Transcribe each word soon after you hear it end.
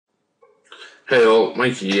Hey all,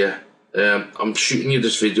 Mike here. I'm shooting you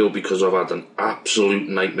this video because I've had an absolute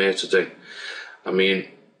nightmare today. I mean,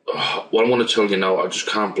 what I want to tell you now, I just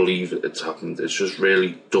can't believe it's happened. It's just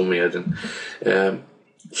really done me head in.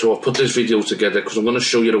 So I've put this video together because I'm going to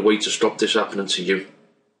show you the way to stop this happening to you.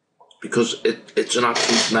 Because it's an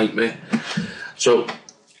absolute nightmare. So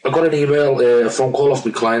I got an email, a phone call off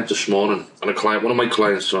my client this morning, and one of my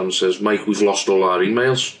clients says, Mike, we've lost all our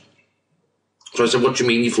emails. So I said, what do you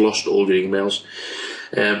mean you've lost all your emails?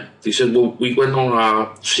 They said, well, we went on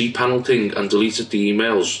our cPanel thing and deleted the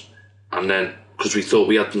emails, and then, because we thought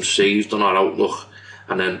we had them saved on our Outlook,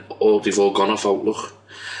 and then they've all gone off Outlook.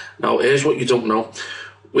 Now, here's what you don't know.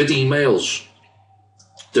 With emails,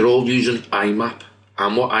 they're all using IMAP,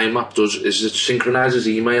 and what IMAP does is it synchronizes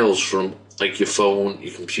emails from like your phone,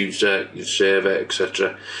 your computer, your server,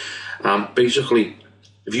 etc. Basically,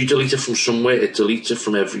 if you delete it from somewhere, it deletes it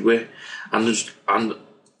from everywhere. And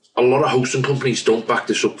a lot of hosting companies don't back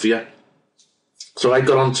this up for you. So I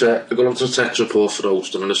got onto the tech support for the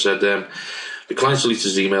hosting, and I said, the client deletes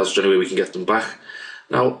his emails, is there any way we can get them back?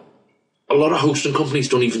 Now, a lot of hosting companies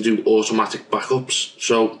don't even do automatic backups.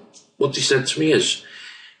 So what they said to me is,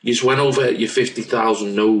 you just went over your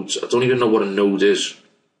 50,000 nodes. I don't even know what a node is.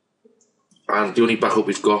 And the only backup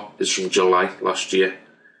we've got is from July last year,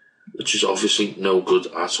 which is obviously no good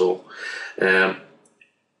at all.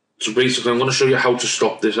 So basically, I'm going to show you how to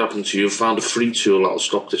stop this happening to you. I've found a free tool that'll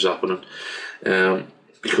stop this happening.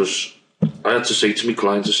 Because I had to say to my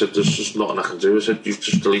clients, I said, there's just nothing I can do. I said, you've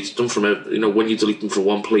just deleted them from, when you delete them from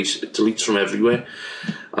one place, it deletes from everywhere.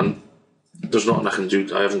 And there's nothing I can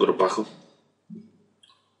do. I haven't got a backup.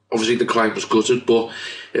 Obviously, the client was gutted, but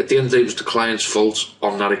at the end of the day, it was the client's fault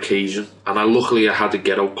on that occasion. And luckily, I had a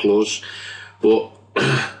get-out clause. But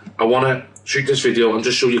I want to shoot this video and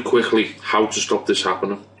just show you quickly how to stop this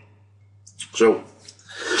happening. So,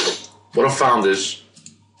 what I found is,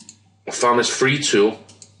 I found this free tool,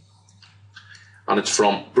 and it's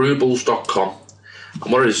from brewables.com,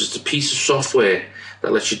 and what it is, it's a piece of software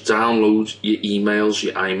that lets you download your emails,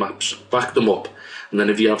 your IMAPs, back them up, and then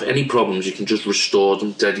if you have any problems, you can just restore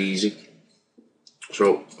them dead easy.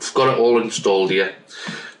 So, I've got it all installed here.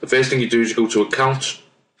 The first thing you do is you go to Account,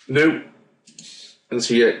 New,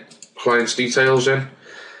 enter your client's details in,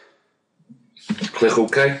 click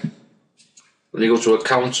OK. Then you go to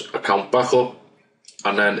account backup,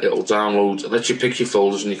 and then it'll download, and let you pick your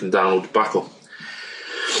folders and you can download the backup.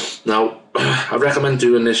 Now, I recommend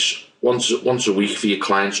doing this once a week for your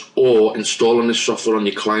clients, or installing this software on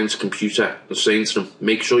your client's computer and saying to them,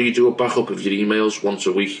 make sure you do a backup of your emails once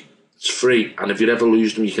a week. It's free, and if you ever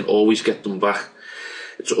lose them, you can always get them back.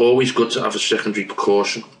 It's always good to have a secondary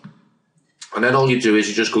precaution. And then all you do is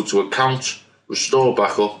you just go to Account, Restore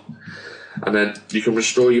Backup, and then you can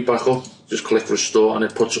restore your backup. Just click restore, and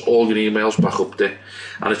it puts all your emails back up there,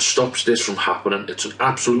 and it stops this from happening. It's an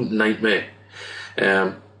absolute nightmare,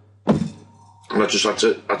 and I just had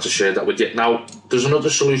to share that with you. Now, there's another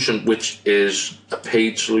solution which is a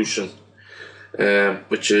paid solution,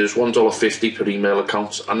 which is $1.50 per email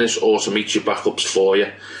account, and this automates your backups for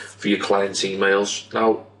you for your clients' emails.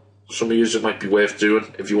 Now, some of you it might be worth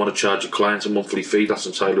doing. If you want to charge your clients a monthly fee, that's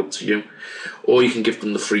entirely up to you, or you can give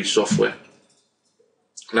them the free software.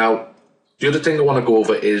 Now, the other thing I want to go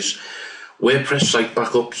over is WordPress site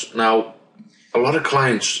backups. Now, a lot of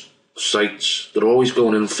clients' sites, they're always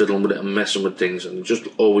going in and fiddling with it and messing with things, and just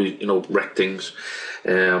always, wreck things.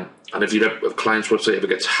 And if your client's website ever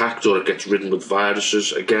gets hacked or it gets ridden with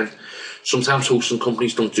viruses, again, sometimes hosting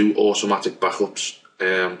companies don't do automatic backups.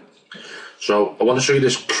 So I want to show you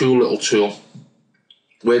this cool little tool,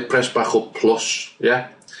 WordPress Backup Plus, yeah?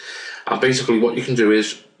 And basically what you can do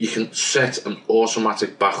is, you can set an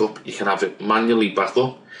automatic backup. You can have it manually back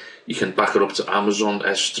up. You can back it up to Amazon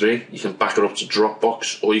S3. You can back it up to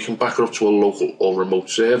Dropbox, or you can back it up to a local or remote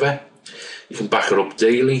server. You can back it up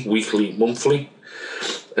daily, weekly, monthly.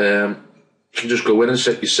 You can just go in and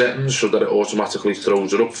set your settings so that it automatically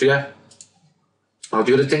throws it up for you. Now,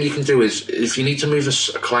 the other thing you can do is, if you need to move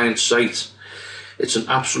a client's site, it's an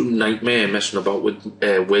absolute nightmare messing about with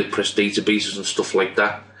WordPress databases and stuff like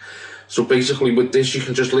that. So basically with this, you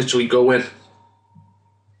can just literally go in,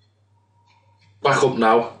 backup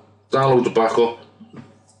now, download the backup.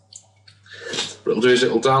 What it'll do is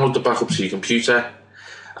it'll download the backup to your computer,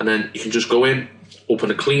 and then you can just go in,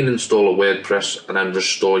 open a clean install of WordPress, and then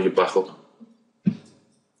restore your backup.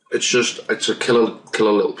 It's a killer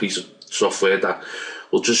little piece of software that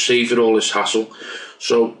will just save you all this hassle.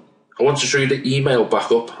 So I want to show you the email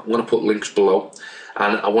backup. I'm going to put links below.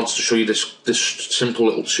 And I wanted to show you this simple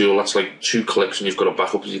little tool that's like 2 clicks and you've got a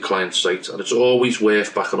backup of your client's site. And it's always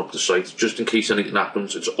worth backing up the site, just in case anything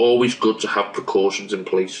happens. It's always good to have precautions in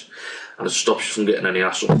place, and it stops you from getting any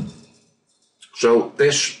hassle. So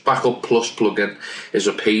this Backup Plus plugin is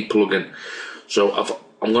a paid plugin. So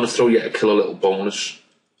I'm going to throw you a killer little bonus.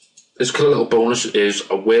 This killer little bonus is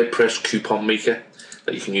a WordPress coupon maker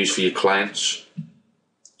that you can use for your clients.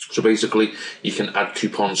 So basically, you can add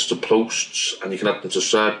coupons to posts, and you can add them to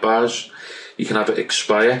sidebars. You can have it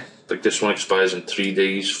expire, like this one expires in 3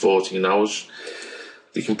 days, 14 hours.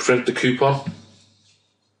 You can print the coupon.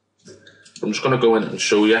 I'm just going to go in and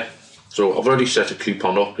show you. So I've already set a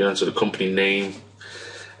coupon up. You enter the company name,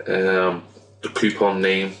 the coupon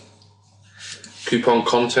name, coupon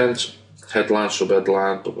content, headline,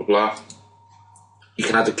 subheadline, blah blah blah. You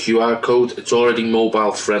can add a QR code. It's already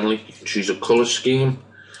mobile friendly. You can choose a colour scheme.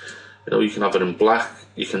 You know, you can have it in black.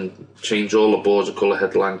 You can change all the border colour,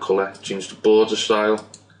 headline colour, change the border style.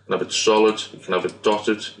 You can have it solid. You can have it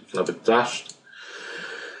dotted. You can have it dashed.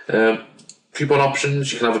 Coupon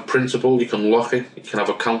options. You can have it printable. You can lock it. You can have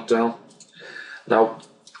a countdown. Now,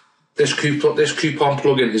 this coupon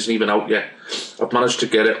plugin isn't even out yet. I've managed to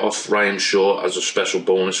get it off Ryan Shaw as a special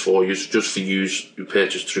bonus for you, just for use who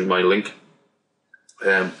purchased through my link.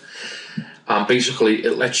 And basically,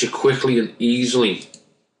 it lets you quickly and easily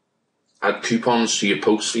add coupons to your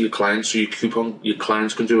posts for your clients. So your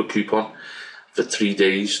clients can do a coupon for 3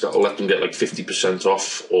 days that'll let them get like 50%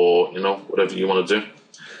 off, or you know, whatever you want to do.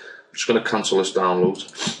 I'm just going to cancel this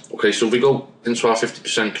download. Okay, so if we go into our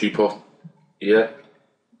 50% coupon, yeah,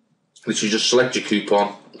 literally just select your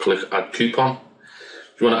coupon, click add coupon.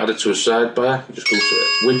 If you want to add it to a sidebar, you just go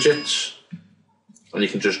to widgets, and you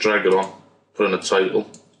can just drag it on, put in a title,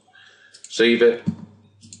 save it,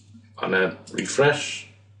 and then refresh.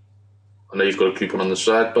 And there you've got a coupon on the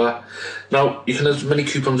sidebar. Now, you can add as many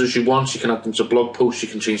coupons as you want. You can add them to blog posts. You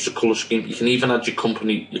can change the colour scheme. You can even add your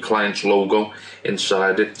client's logo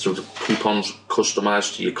inside it, so the coupon's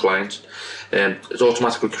customised to your client. It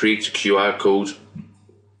automatically creates a QR code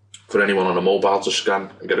for anyone on a mobile to scan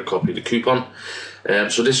and get a copy of the coupon.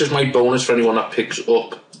 So this is my bonus for anyone that picks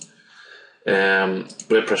up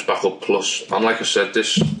WordPress Backup Plus. And like I said,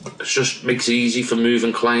 this just makes it easy for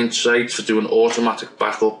moving client sites, for doing automatic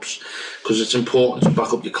backups, because it's important to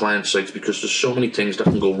back up your client sites because there's so many things that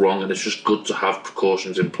can go wrong, and it's just good to have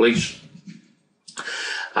precautions in place.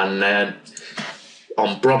 And then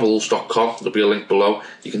on brobbles.com, there'll be a link below.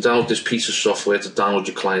 You can download this piece of software to download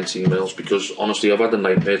your clients' emails, because honestly I've had a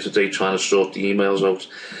nightmare today trying to sort the emails out.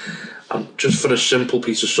 And just for a simple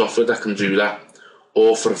piece of software that can do that,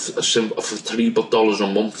 or for $3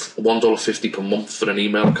 a month, $1.50 per month for an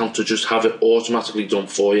email account, to just have it automatically done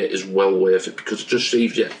for you is well worth it, because it just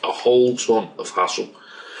saves you a whole ton of hassle.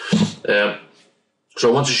 So I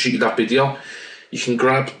want to shoot you that video. You can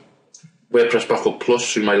grab WordPress Backup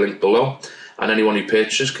Plus through my link below, and anyone who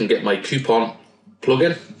purchases can get my coupon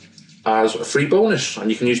plugin as a free bonus, and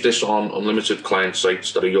you can use this on unlimited client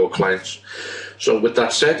sites that are your clients. So with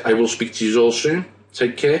that said, I will speak to you all soon.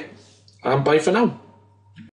 Take care, and bye for now.